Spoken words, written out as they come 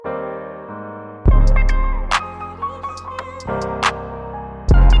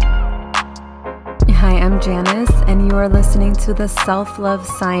I'm Janice, and you are listening to the Self-Love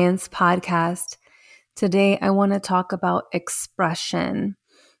Science podcast. Today, I want to talk about expression,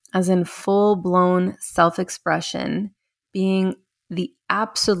 as in full-blown self-expression, being the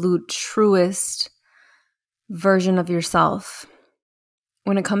absolute truest version of yourself.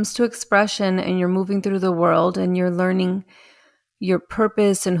 When it comes to expression and you're moving through the world and you're learning your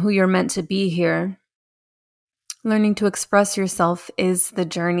purpose and who you're meant to be here, learning to express yourself is the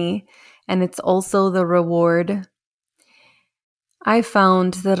journey. And it's also the reward. I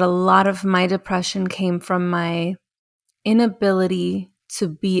found that a lot of my depression came from my inability to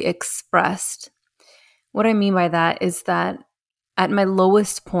be expressed. What I mean by that is that at my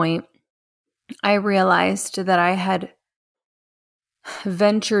lowest point, I realized that I had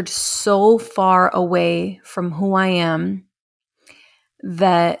ventured so far away from who I am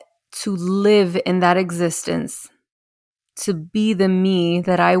that to live in that existence, to be the me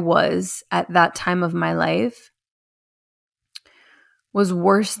that I was at that time of my life, was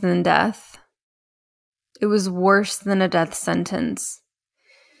worse than death. It was worse than a death sentence.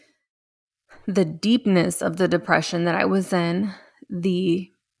 The deepness of the depression that I was in,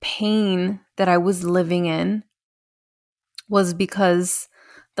 the pain that I was living in, was because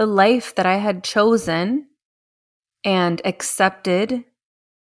the life that I had chosen and accepted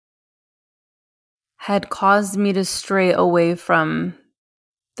had caused me to stray away from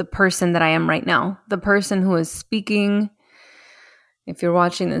the person that I am right now, the person who is speaking. If you're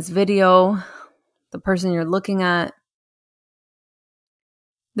watching this video, the person you're looking at,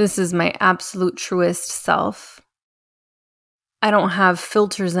 this is my absolute truest self. I don't have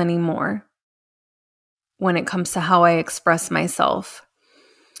filters anymore when it comes to how I express myself.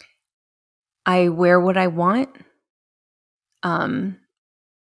 I wear what I want.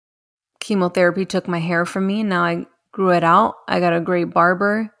 Chemotherapy took my hair from me. Now I grew it out. I got a great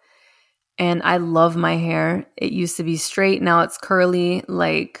barber and I love my hair. It used to be straight. Now it's curly.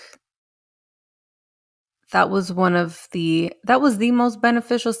 That was the most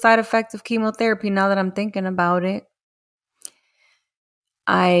beneficial side effect of chemotherapy now that I'm thinking about it.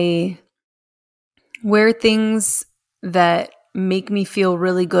 I wear things that make me feel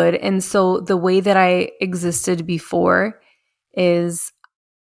really good. And so the way that I existed before is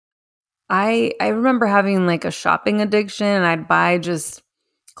I remember having like a shopping addiction, and I'd buy just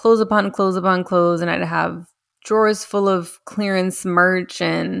clothes upon clothes upon clothes, and I'd have drawers full of clearance merch,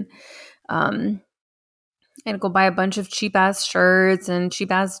 and I'd go buy a bunch of cheap ass shirts and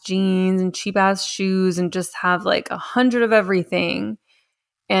cheap ass jeans and cheap ass shoes and just have like 100 of everything.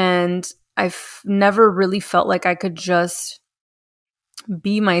 And I've never really felt like I could just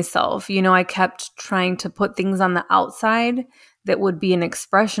be myself. You know, I kept trying to put things on the outside that would be an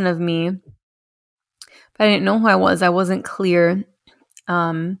expression of me, but I didn't know who I was. I wasn't clear.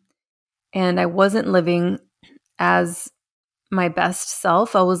 And I wasn't living as my best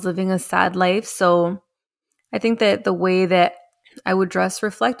self. I was living a sad life. So I think that the way that I would dress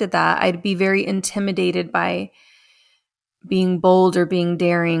reflected that. I'd be very intimidated by being bold or being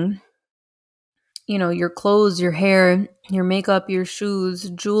daring. You know, your clothes, your hair, your makeup, your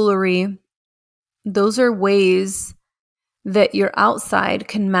shoes, jewelry, those are ways that your outside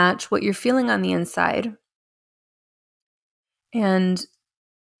can match what you're feeling on the inside. And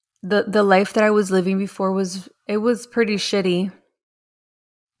the life that I was living before was pretty shitty.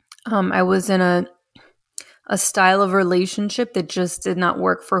 I was in a style of relationship that just did not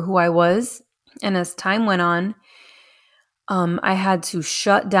work for who I was. And as time went on, I had to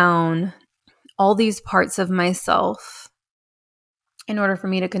shut down all these parts of myself in order for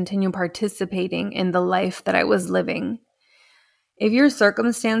me to continue participating in the life that I was living. If your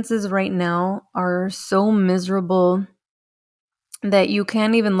circumstances right now are so miserable that you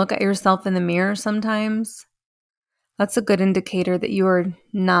can't even look at yourself in the mirror sometimes, that's a good indicator that you are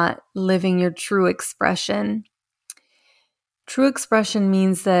not living your true expression. True expression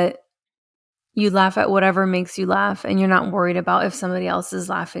means that you laugh at whatever makes you laugh and you're not worried about if somebody else is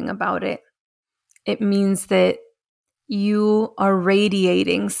laughing about it. It means that you are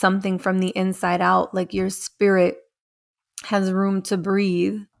radiating something from the inside out, like your spirit has room to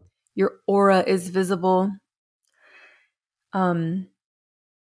breathe. Your aura is visible.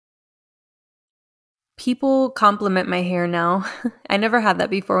 People compliment my hair now. I never had that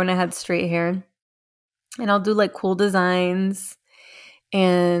before when I had straight hair. And I'll do like cool designs.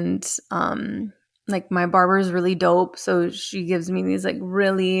 And like my barber is really dope. So she gives me these like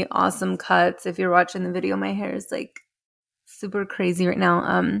really awesome cuts. If you're watching the video, my hair is like super crazy right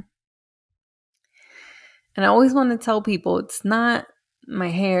now. And I always want to tell people it's not my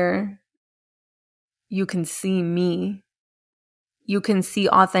hair. You can see me. you can see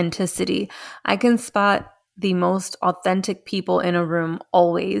authenticity. I can spot the most authentic people in a room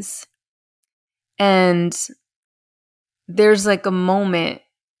always. And there's like a moment,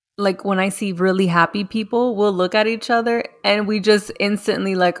 like when I see really happy people, we'll look at each other and we just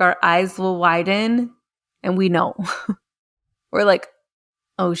instantly, like, our eyes will widen and we know. We're like,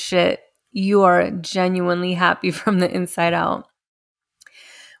 oh shit, you are genuinely happy from the inside out.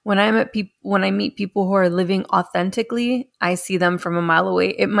 When I meet people who are living authentically, I see them from a mile away.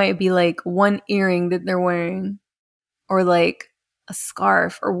 It might be like one earring that they're wearing, or like a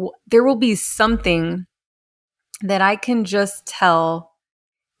scarf, or there will be something that I can just tell.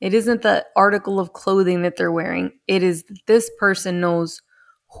 It isn't the article of clothing that they're wearing. It is this person knows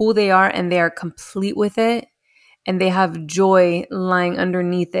who they are and they are complete with it, and they have joy lying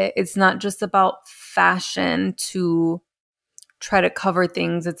underneath it. It's not just about fashion to try to cover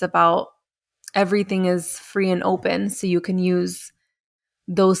things. It's about everything is free and open, so you can use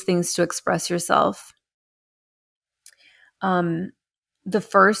those things to express yourself. The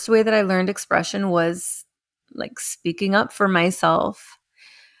first way that I learned expression was like speaking up for myself.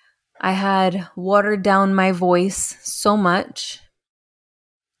 I had watered down my voice so much.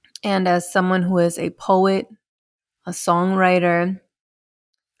 And as someone who is a poet, a songwriter,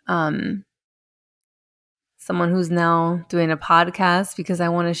 someone who's now doing a podcast because I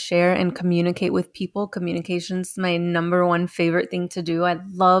want to share and communicate with people. Communication's my number one favorite thing to do. I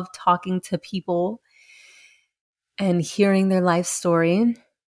love talking to people and hearing their life story.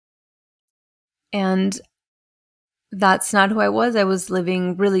 And that's not who I was. I was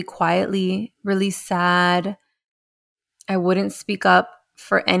living really quietly, really sad. I wouldn't speak up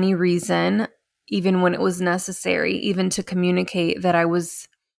for any reason, even when it was necessary, even to communicate that I was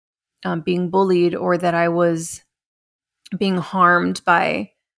being bullied or that I was being harmed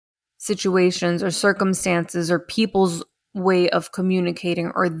by situations or circumstances or people's way of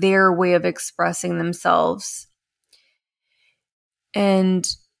communicating or their way of expressing themselves. And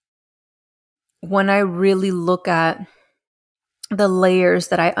when I really look at the layers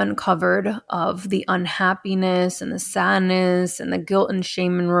that I uncovered of the unhappiness and the sadness and the guilt and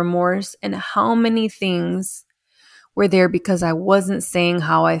shame and remorse, and how many things were there because I wasn't saying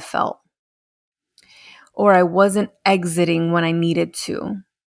how I felt, or I wasn't exiting when I needed to.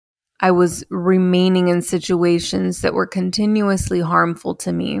 I was remaining in situations that were continuously harmful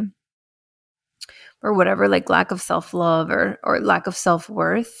to me, or whatever, like lack of self-love or lack of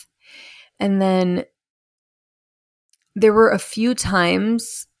self-worth. And then there were a few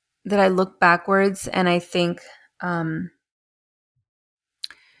times that I look backwards and I think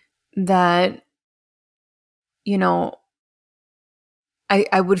that, you know,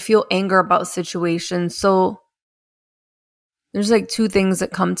 I would feel anger about situations. So there's like two things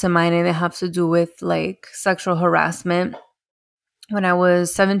that come to mind, and they have to do with like sexual harassment. When I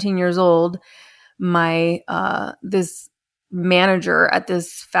was 17 years old, my this manager at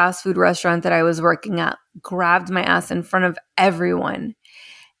this fast food restaurant that I was working at grabbed my ass in front of everyone.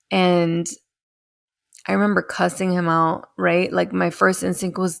 And I remember cussing him out, right? Like my first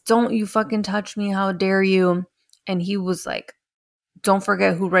instinct was, don't you fucking touch me. How dare you? And he was like, don't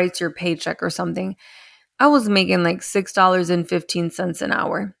forget who writes your paycheck or something. I was making like $6.15 an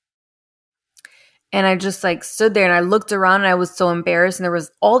hour. And I just like stood there and I looked around and I was so embarrassed. And there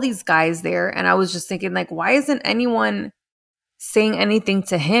was all these guys there. And I was just thinking like, why isn't anyone saying anything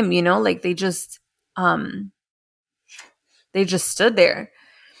to him? You know, like they just stood there.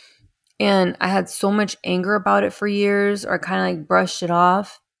 And I had so much anger about it for years, or kind of like brushed it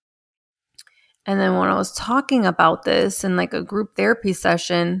off. And then when I was talking about this in like a group therapy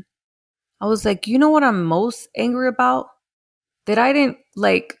session, I was like, you know what I'm most angry about? That I didn't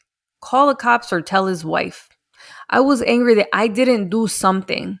like call the cops or tell his wife. I was angry that I didn't do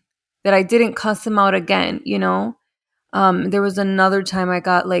something, that I didn't cuss him out again, you know? There was another time I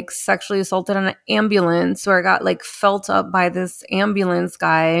got like sexually assaulted on an ambulance, where I got like felt up by this ambulance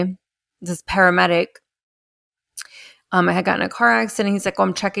guy, this paramedic. I had gotten in a car accident. He's like, oh,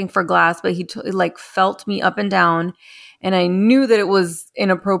 I'm checking for glass, but he like felt me up and down. And I knew that it was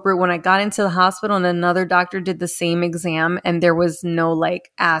inappropriate when I got into the hospital, and another doctor did the same exam, and there was no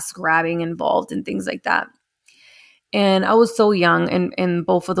like ass grabbing involved and things like that. And I was so young in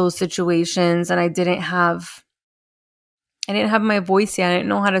both of those situations, and I didn't have my voice yet. I didn't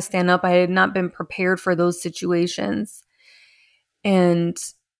know how to stand up. I had not been prepared for those situations. And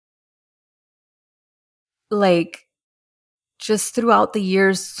like, just throughout the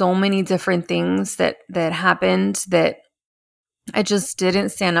years, so many different things that happened that I just didn't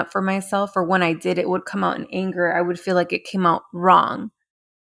stand up for myself. Or when I did, it would come out in anger. I would feel like it came out wrong,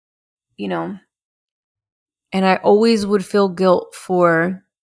 you know? And I always would feel guilt for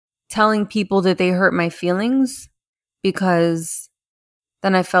telling people that they hurt my feelings, because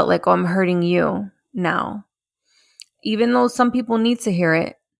then I felt like, oh, I'm hurting you now. Even though some people need to hear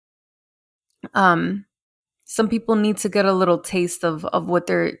it. Some people need to get a little taste of what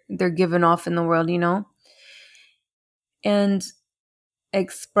they're giving off in the world, you know? And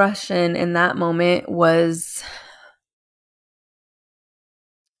expression in that moment was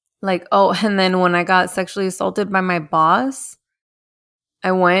like, oh, and then when I got sexually assaulted by my boss,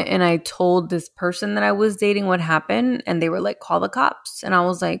 I went and I told this person that I was dating what happened, and they were like, call the cops. And I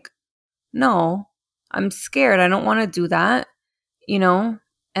was like, no, I'm scared. I don't want to do that, you know?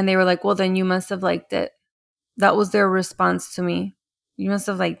 And they were like, well, then you must have liked it. That was their response to me. You must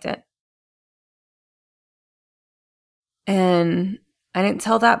have liked it. And I didn't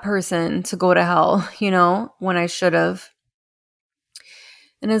tell that person to go to hell, you know, when I should have.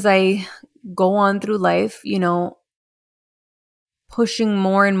 And as I go on through life, you know, pushing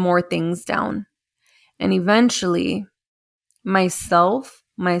more and more things down. And eventually, myself,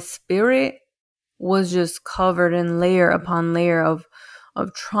 my spirit was just covered in layer upon layer of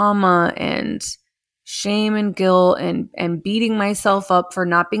trauma and shame and guilt and beating myself up for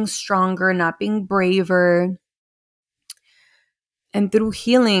not being stronger, not being braver. And through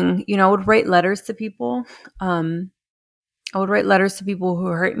healing, you know, I would write letters to people. I would write letters to people who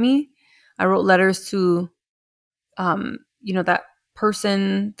hurt me. I wrote letters to, you know, that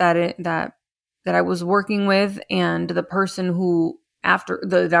person that I was working with, and the person who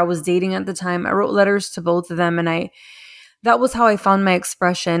that I was dating at the time. I wrote letters to both of them, and that was how I found my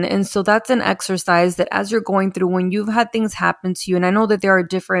expression. And so that's an exercise that as you're going through, when you've had things happen to you, and I know that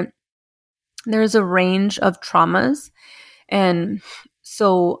there's a range of traumas. And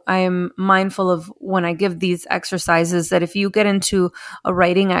so I am mindful of when I give these exercises that if you get into a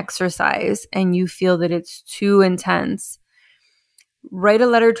writing exercise and you feel that it's too intense, write a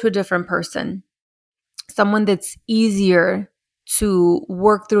letter to a different person, someone that's easier to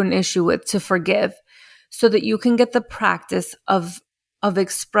work through an issue with, to forgive, so that you can get the practice of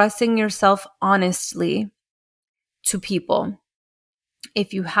expressing yourself honestly to people.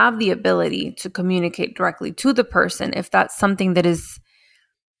 If you have the ability to communicate directly to the person, if that's something that is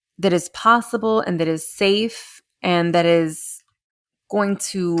possible and that is safe and that is going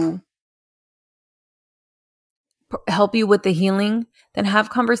to help you with the healing, then have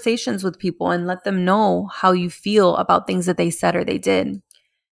conversations with people and let them know how you feel about things that they said or they did.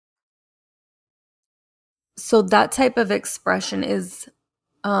 So that type of expression is,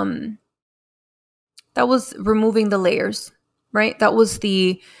 that was removing the layers, right? That was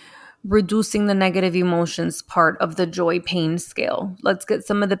the reducing the negative emotions part of the joy pain scale. Let's get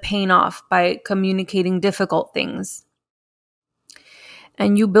some of the pain off by communicating difficult things.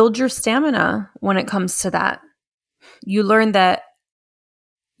 And you build your stamina when it comes to that. You learn that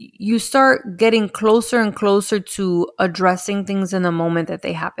you start getting closer and closer to addressing things in the moment that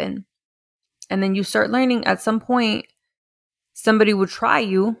they happen. And then you start learning at some point, somebody would try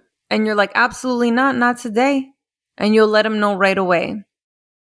you and you're like, absolutely not today. And you'll let them know right away.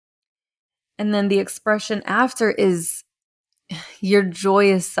 And then the expression after is your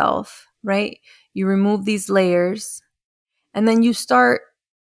joyous self, right? You remove these layers and then you start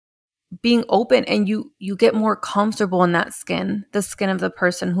being open, and you get more comfortable in that skin, the skin of the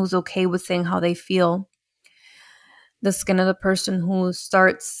person who's okay with saying how they feel, the skin of the person who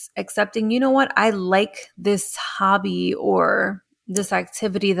starts accepting, you know what, I like this hobby or this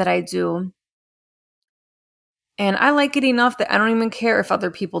activity that I do, and I like it enough that I don't even care if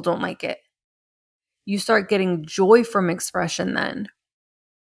other people don't like it. You start getting joy from expression then.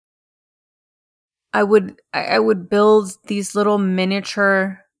 I would build these little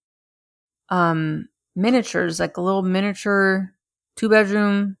miniatures, like a little miniature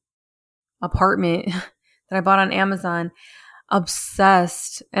 2-bedroom apartment that I bought on Amazon.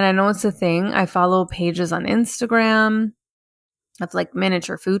 Obsessed. And I know it's a thing. I follow pages on Instagram of like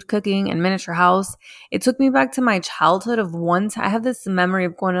miniature food cooking and miniature house. It took me back to my childhood of one time. I have this memory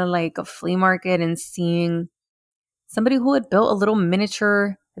of going to like a flea market and seeing somebody who had built a little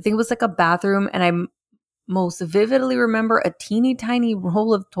miniature, I think it was like a bathroom, and I most vividly remember a teeny tiny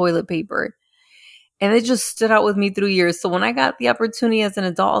roll of toilet paper. And it just stood out with me through years. So when I got the opportunity as an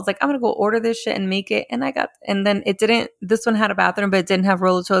adult, I was like, I'm going to go order this shit and make it. And then this one had a bathroom, but it didn't have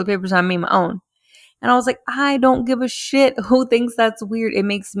roll of toilet paper. So I made my own. And I was like, I don't give a shit who thinks that's weird. It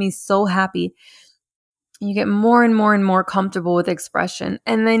makes me so happy. And you get more and more and more comfortable with expression.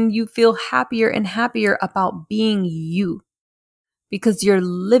 And then you feel happier and happier about being you, because you're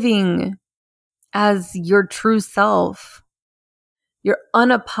living as your true self. You're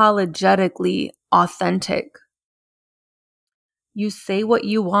unapologetically authentic. You say what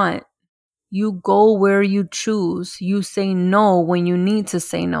you want. You go where you choose. You say no when you need to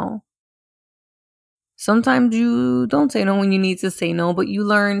say no. Sometimes you don't say no when you need to say no, but you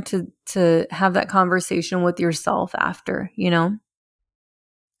learn to have that conversation with yourself after, you know?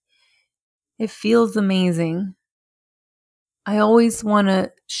 It feels amazing. I always want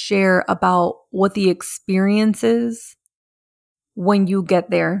to share about what the experience is when you get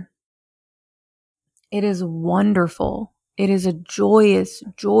there. It is wonderful. It is a joyous,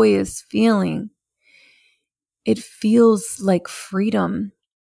 joyous feeling. It feels like freedom.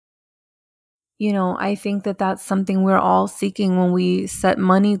 You know, I think that that's something we're all seeking when we set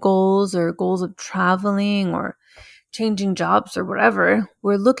money goals or goals of traveling or changing jobs or whatever.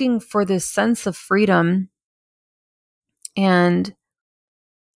 We're looking for this sense of freedom. And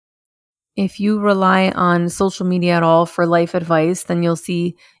if you rely on social media at all for life advice, then you'll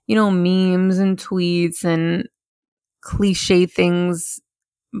see, you know, memes and tweets and cliche things,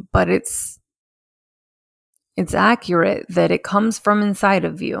 but it's accurate that it comes from inside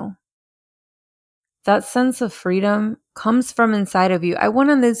of you. That sense of freedom comes from inside of you. I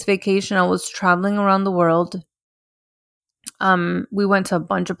went on this vacation. I was traveling around the world. We went to a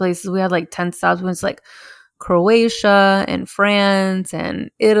bunch of places. We had like 10 stops. We went to like Croatia and France and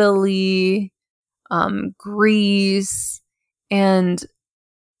Italy, Greece. And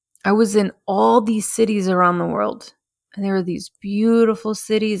I was in all these cities around the world. And there were these beautiful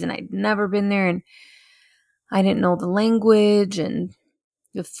cities, and I'd never been there. And I didn't know the language, and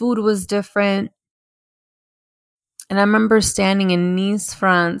the food was different. And I remember standing in Nice,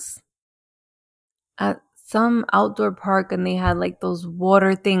 France, at some outdoor park, and they had like those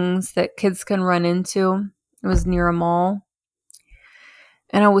water things that kids can run into. It was near a mall.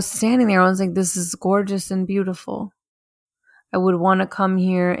 And I was standing there. I was like, this is gorgeous and beautiful. I would want to come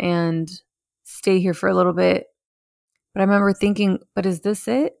here and stay here for a little bit. But I remember thinking, but is this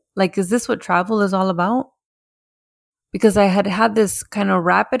it? Like, is this what travel is all about? Because I had had this kind of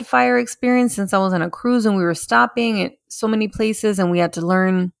rapid fire experience since I was on a cruise, and we were stopping at so many places, and we had to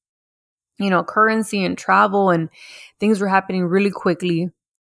learn, you know, currency and travel, and things were happening really quickly.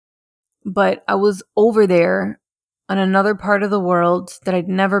 But I was over there on another part of the world that I'd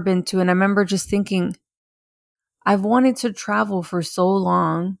never been to. And I remember just thinking, I've wanted to travel for so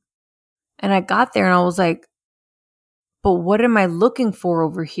long. And I got there and I was like, but what am I looking for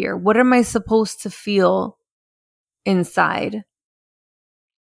over here? What am I supposed to feel inside?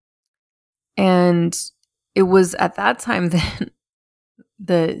 And it was at that time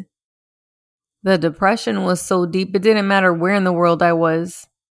that the depression was so deep. It didn't matter where in the world I was.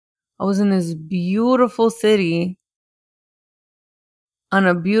 I was in this beautiful city on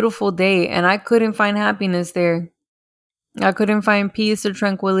a beautiful day, and I couldn't find happiness there. I couldn't find peace or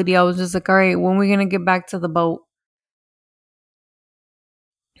tranquility. I was just like, all right, when are we going to get back to the boat?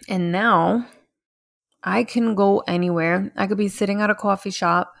 And now I can go anywhere. I could be sitting at a coffee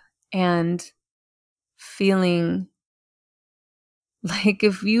shop and feeling like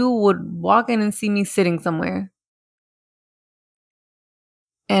if you would walk in and see me sitting somewhere,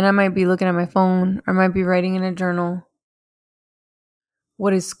 and I might be looking at my phone or I might be writing in a journal,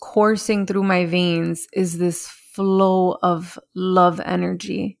 what is coursing through my veins is this flow of love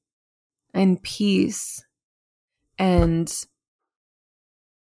energy and peace and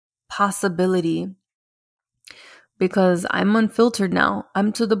possibility, because I'm unfiltered now.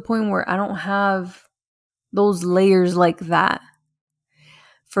 I'm to the point where I don't have those layers like that.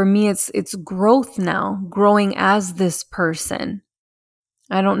 For me, it's growth now, growing as this person.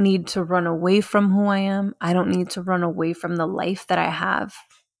 I don't need to run away from who I am. I don't need to run away from the life that I have.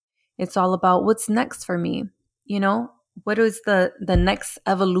 It's all about what's next for me. You know, what is the next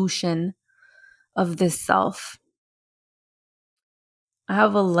evolution of this self? I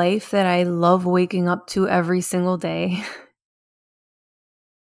have a life that I love waking up to every single day.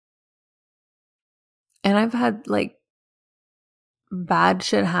 And I've had like bad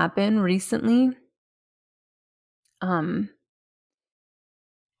shit happen recently.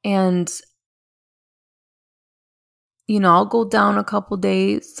 And you know, I'll go down a couple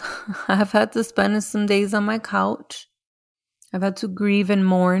days. I've had to spend some days on my couch. I've had to grieve and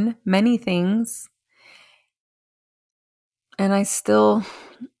mourn many things. And I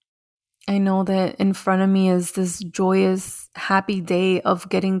know that in front of me is this joyous, happy day of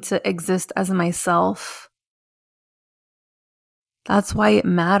getting to exist as myself. That's why it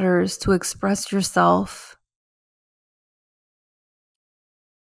matters to express yourself.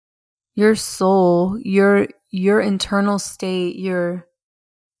 Your soul, your internal state, your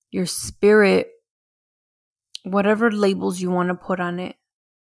spirit whatever labels you want to put on it,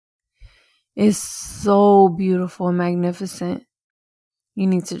 is so beautiful and magnificent. You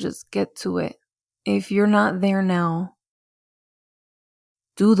need to just get to it. If you're not there now,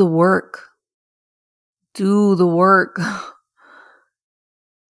 do the work. Do the work.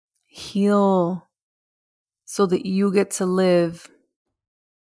 Heal so that you get to live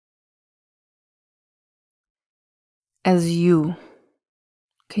as you.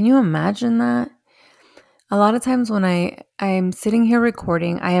 Can you imagine that? A lot of times when I'm sitting here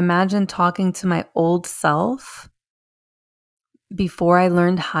recording, I imagine talking to my old self before I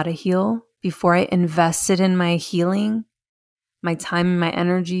learned how to heal, before I invested in my healing, my time and my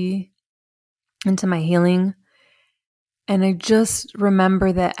energy into my healing. And I just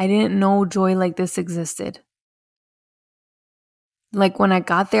remember that I didn't know joy like this existed. Like when I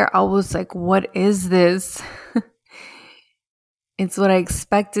got there, I was like, what is this? It's what I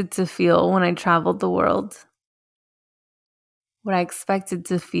expected to feel when I traveled the world. What I expected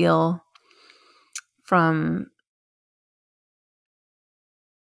to feel from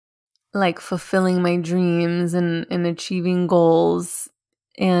like fulfilling my dreams and achieving goals.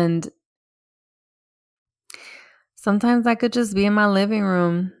 And sometimes I could just be in my living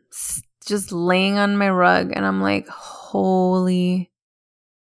room, just laying on my rug, and I'm like, holy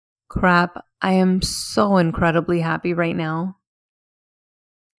crap, I am so incredibly happy right now.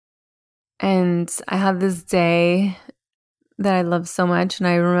 And I had this day that I love so much, and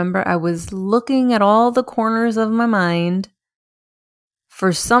I remember I was looking at all the corners of my mind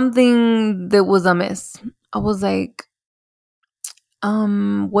for something that was amiss. I was like,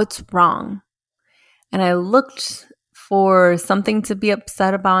 what's wrong? And I looked for something to be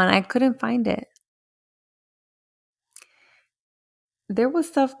upset about, and I couldn't find it. There was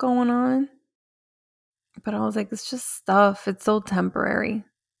stuff going on, but I was like, it's just stuff. It's so temporary.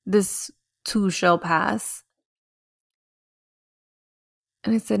 This too shall pass.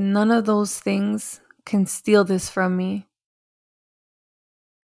 And I said, none of those things can steal this from me.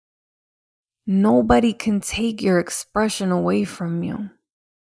 Nobody can take your expression away from you.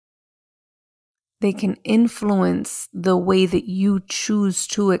 They can influence the way that you choose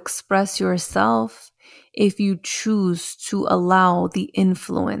to express yourself if you choose to allow the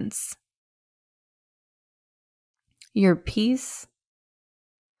influence. Your peace,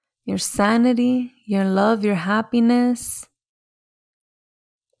 your sanity, your love, your happiness,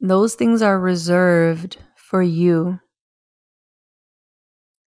 those things are reserved for you.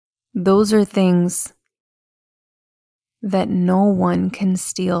 Those are things that no one can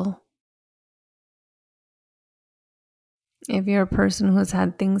steal. If you're a person who has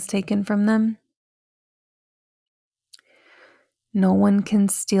had things taken from them, no one can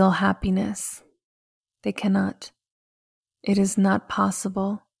steal happiness. They cannot. It is not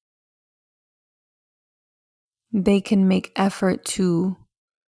possible. They can make effort to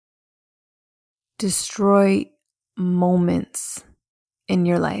destroy moments in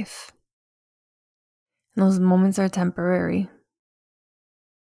your life. And those moments are temporary.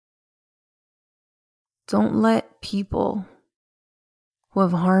 Don't let people who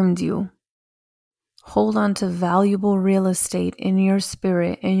have harmed you hold on to valuable real estate in your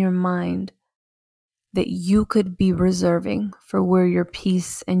spirit, in your mind, that you could be reserving for where your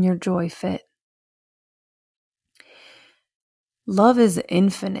peace and your joy fit. Love is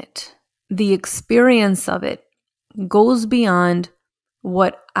infinite. The experience of it goes beyond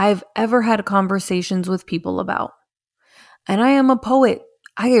what I've ever had conversations with people about. And I am a poet.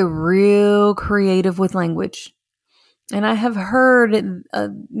 I get real creative with language. And I have heard a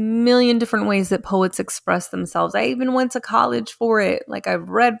million different ways that poets express themselves. I even went to college for it. Like I've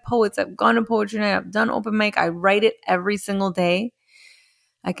read poets, I've gone to poetry night, I've done open mic, I write it every single day.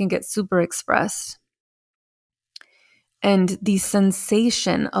 I can get super expressed. And the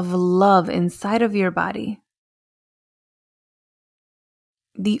sensation of love inside of your body,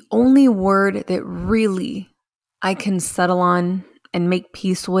 the only word that really I can settle on and make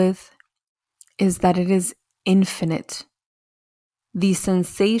peace with is that it is infinite. The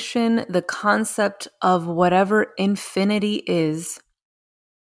sensation, the concept of whatever infinity is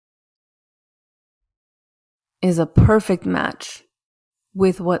a perfect match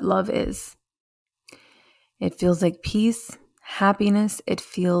with what love is. It feels like peace, happiness. It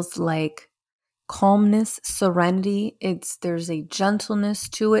feels like calmness, serenity. There's a gentleness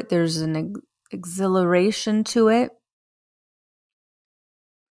to it. There's an exhilaration to it.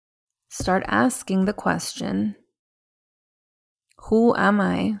 Start asking the question, who am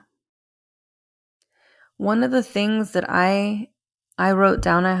I? One of the things that I wrote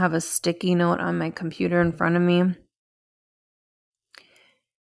down, I have a sticky note on my computer in front of me.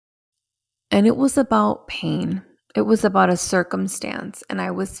 And it was about pain. It was about a circumstance, and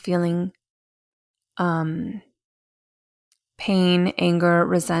I was feeling pain, anger,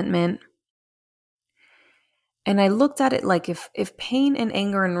 resentment. And I looked at it like if pain and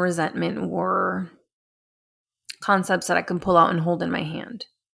anger and resentment were concepts that I can pull out and hold in my hand,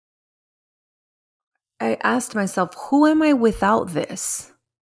 I asked myself, who am I without this?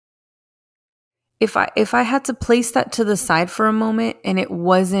 If I had to place that to the side for a moment and it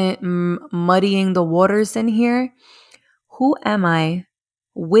wasn't muddying the waters in here, who am I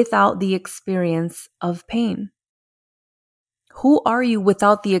without the experience of pain? Who are you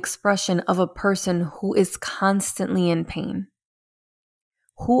without the expression of a person who is constantly in pain?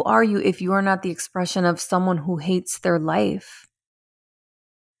 Who are you if you are not the expression of someone who hates their life?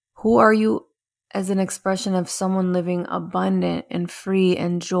 Who are you as an expression of someone living abundant and free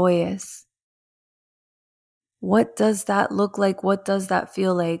and joyous? What does that look like? What does that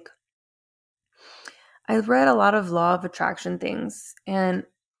feel like? I've read a lot of law of attraction things, and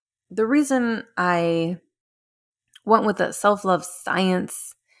the reason I went with the self-love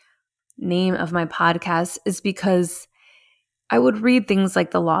science name of my podcast is because I would read things like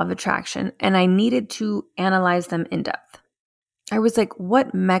the law of attraction and I needed to analyze them in depth. I was like,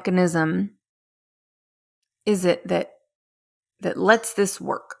 what mechanism is it that lets this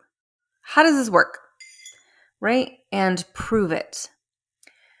work? How does this work? Right? And prove it.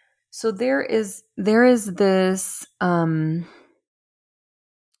 So there is this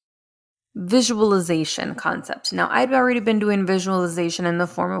visualization concept. Now, I'd already been doing visualization in the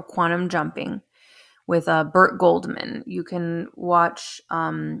form of quantum jumping with Burt Goldman. You can watch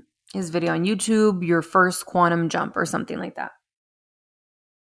his video on YouTube, Your First Quantum Jump or something like that.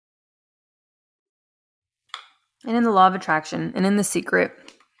 And in the law of attraction and in The Secret,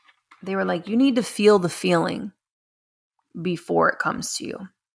 they were like, you need to feel the feeling before it comes to you.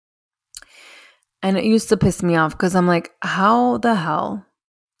 And it used to piss me off because I'm like, how the hell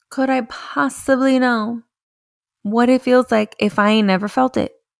could I possibly know what it feels like if I ain't never felt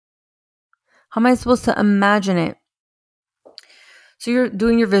it? How am I supposed to imagine it? So you're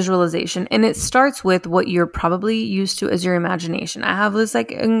doing your visualization, and it starts with what you're probably used to as your imagination. I have this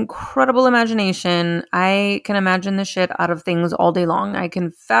like incredible imagination. I can imagine the shit out of things all day long. I can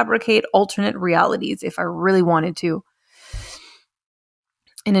fabricate alternate realities if I really wanted to.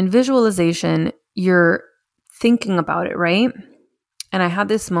 And in visualization, you're thinking about it, right? And I had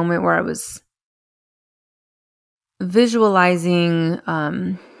this moment where I was visualizing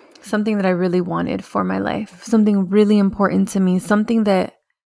something that I really wanted for my life, something really important to me, something that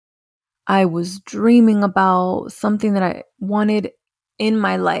I was dreaming about, something that I wanted in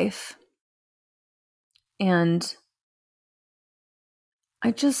my life. And I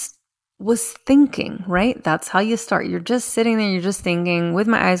just was thinking, right? That's how you start. You're just sitting there, you're just thinking with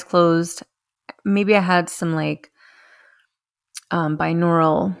my eyes closed. Maybe I had some like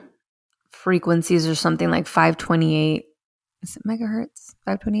binaural frequencies or something like 528. Is it megahertz?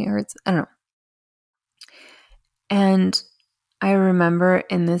 528 hertz? I don't know. And I remember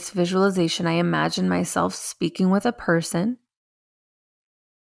in this visualization, I imagined myself speaking with a person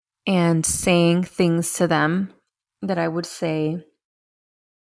and saying things to them that I would say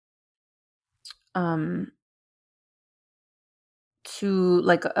to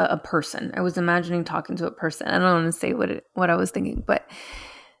like a person. I was imagining talking to a person. I don't want to say what I was thinking, but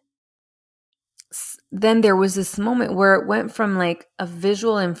then there was this moment where it went from like a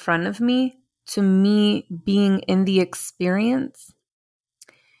visual in front of me to me being in the experience,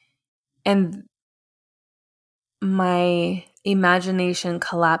 and my imagination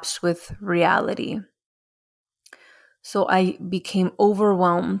collapsed with reality. So I became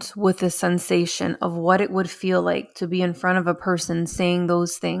overwhelmed with the sensation of what it would feel like to be in front of a person saying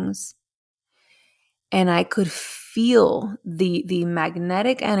those things. And I could feel the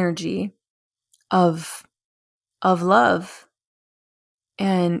magnetic energy of love.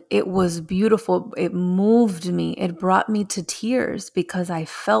 And it was beautiful. It moved me. It brought me to tears because I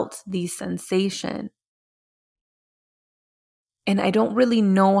felt the sensation. And I don't really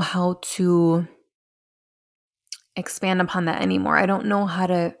know how to expand upon that anymore. I don't know how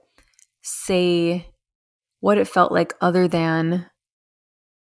to say what it felt like other than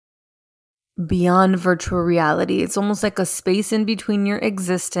beyond virtual reality. It's almost like a space in between your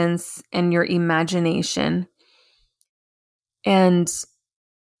existence and your imagination. And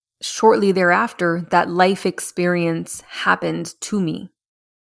shortly thereafter, that life experience happened to me.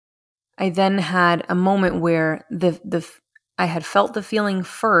 I then had a moment where I had felt the feeling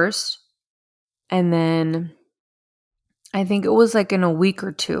first, and then I think it was like in a week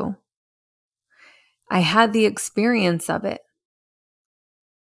or two, I had the experience of it.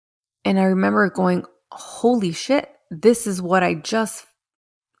 And I remember going, holy shit, this is what I just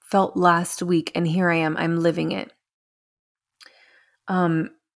felt last week. And here I am, I'm living it.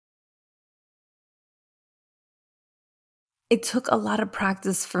 It took a lot of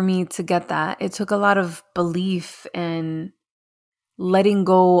practice for me to get that. It took a lot of belief and letting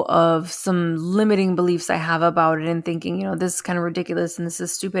go of some limiting beliefs I have about it and thinking, this is kind of ridiculous and this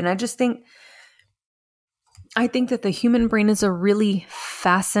is stupid. And I think that the human brain is a really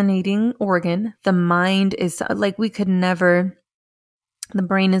fascinating organ. The mind is like the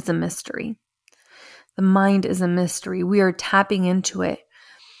brain is a mystery. The mind is a mystery. We are tapping into it.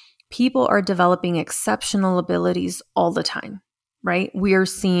 People are developing exceptional abilities all the time, right? We are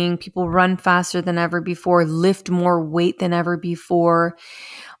seeing people run faster than ever before, lift more weight than ever before,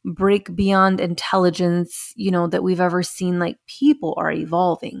 break beyond intelligence, that we've ever seen. Like, people are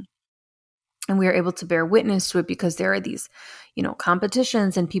evolving. And we are able to bear witness to it because there are these,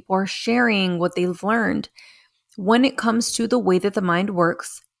 competitions and people are sharing what they've learned. When it comes to the way that the mind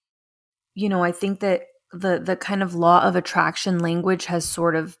works, I think that the kind of law of attraction language has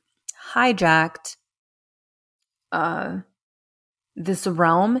sort of hijacked this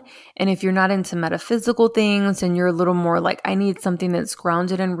realm. And if you're not into metaphysical things and you're a little more like, I need something that's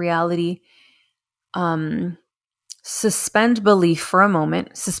grounded in reality, suspend belief for a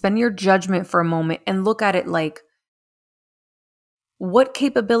moment, suspend your judgment for a moment, and look at it like, what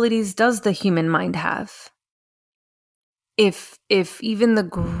capabilities does the human mind have? If even the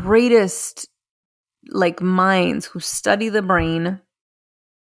greatest minds who study the brain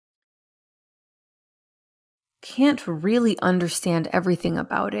can't really understand everything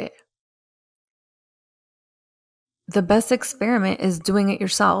about it, the best experiment is doing it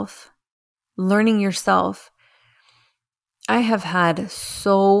yourself, learning yourself. I have had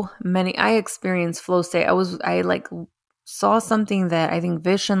I experienced flow state. I saw something that I think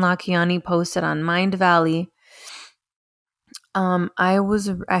Vish and Lakiani posted on Mind Valley. I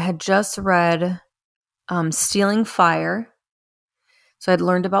had just read Stealing Fire. So I'd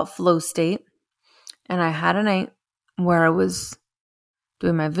learned about flow state, and I had a night where I was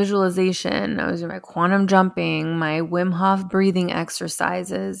doing my visualization, I was doing my quantum jumping, my Wim Hof breathing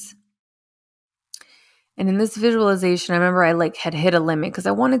exercises. And in this visualization, I remember I had hit a limit because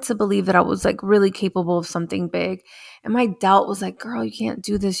I wanted to believe that I was really capable of something big. And my doubt was like, girl, you can't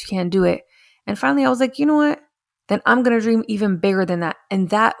do this, you can't do it. And finally I was like, you know what? Then I'm going to dream even bigger than that. And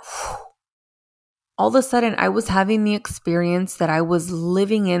that, all of a sudden, I was having the experience that I was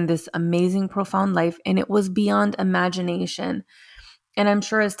living in this amazing, profound life, and it was beyond imagination. And I'm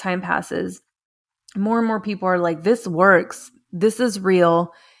sure as time passes, more and more people are like, this works. This is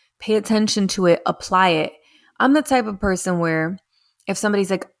real. Pay attention to it. Apply it. I'm the type of person where if somebody's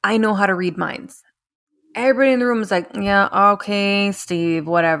like, I know how to read minds, everybody in the room is like, yeah, okay, Steve,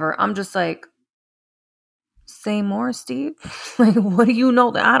 whatever. I'm just like, say more, Steve. What do you know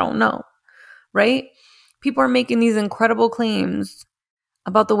that I don't know? Right? People are making these incredible claims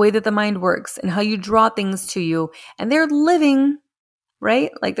about the way that the mind works and how you draw things to you. And they're living,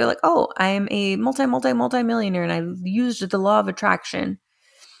 right? They're like, oh, I am a multi-millionaire and I used the law of attraction.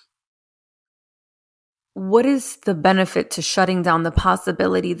 What is the benefit to shutting down the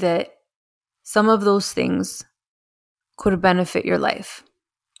possibility that some of those things could benefit your life?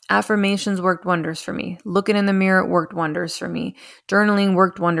 Affirmations worked wonders for me. Looking in the mirror worked wonders for me. Journaling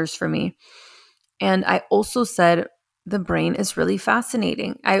worked wonders for me. And I also said the brain is really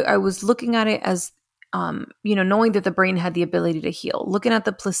fascinating. I was looking at it as, knowing that the brain had the ability to heal, looking at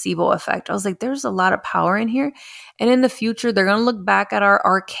the placebo effect. I was like, there's a lot of power in here. And in the future, they're going to look back at our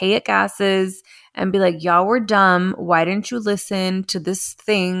archaic asses and be like, y'all were dumb. Why didn't you listen to this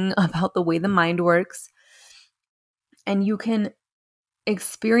thing about the way the mind works? And you can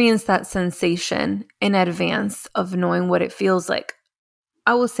experience that sensation in advance of knowing what it feels like.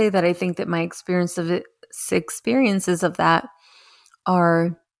 I will say that I think that my experiences of that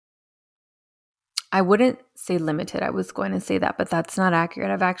are, I wouldn't say limited. I was going to say that, but that's not accurate.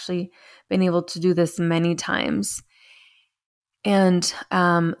 I've actually been able to do this many times. And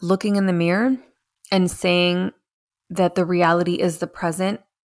looking in the mirror and saying that the reality is the present,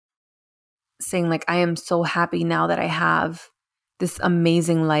 saying I am so happy now that I have this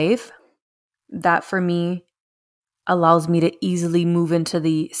amazing life, that for me allows me to easily move into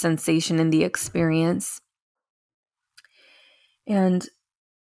the sensation and the experience. And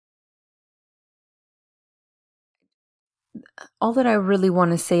all that I really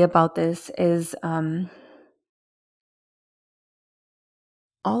want to say about this is all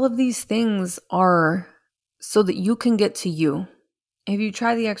of these things are so that you can get to you. If you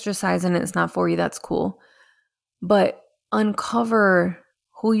try the exercise and it's not for you, that's cool. But uncover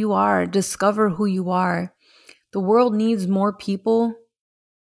who you are. Discover who you are. The world needs more people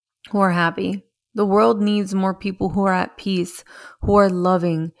who are happy. The world needs more people who are at peace, who are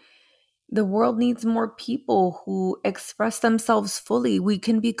loving. The world needs more people who express themselves fully. We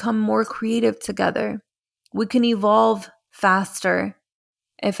can become more creative together. We can evolve faster.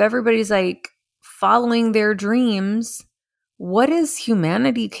 If everybody's like following their dreams, what is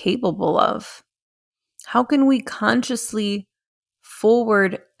humanity capable of? How can we consciously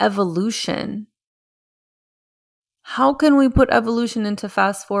forward evolution? How can we put evolution into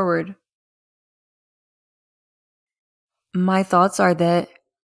fast forward? My thoughts are that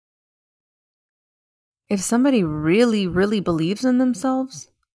if somebody really, really believes in themselves,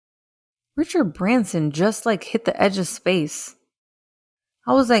 Richard Branson just like hit the edge of space.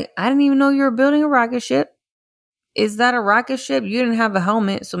 I was like, I didn't even know you were building a rocket ship. Is that a rocket ship? You didn't have a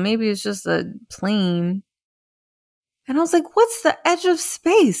helmet, so maybe it's just a plane. And I was like, what's the edge of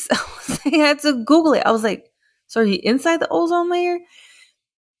space? I had to Google it. I was like, so are you inside the ozone layer?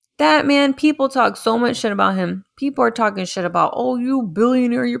 That man, people talk so much shit about him. People are talking shit about, oh, you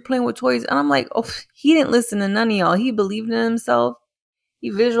billionaire, you're playing with toys. And I'm like, oh, he didn't listen to none of y'all. He believed in himself.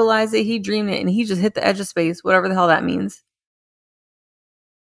 He visualized it. He dreamed it. And he just hit the edge of space, whatever the hell that means.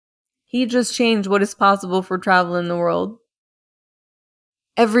 He just changed what is possible for travel in the world.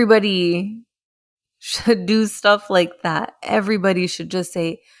 Everybody should do stuff like that. Everybody should just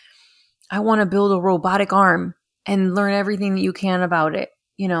say, I want to build a robotic arm and learn everything that you can about it,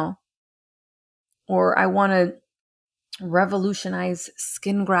 you know. Or I want to revolutionize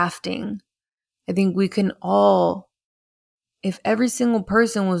skin grafting. I think we can all, if every single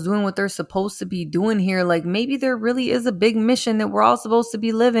person was doing what they're supposed to be doing here, like maybe there really is a big mission that we're all supposed to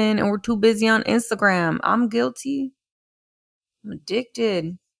be living and we're too busy on Instagram. I'm guilty. I'm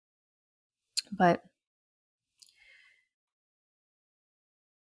addicted. But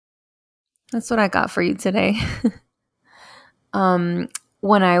that's what I got for you today.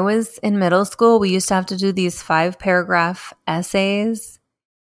 When I was in middle school, we used to have to do these 5-paragraph essays.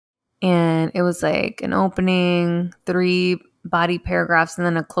 And it was like an opening, 3 body paragraphs, and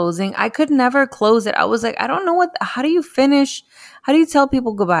then a closing. I could never close it. I was like, I don't know how do you finish? How do you tell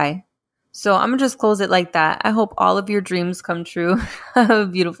people goodbye? So I'm going to just close it like that. I hope all of your dreams come true. Have a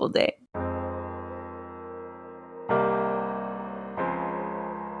beautiful day.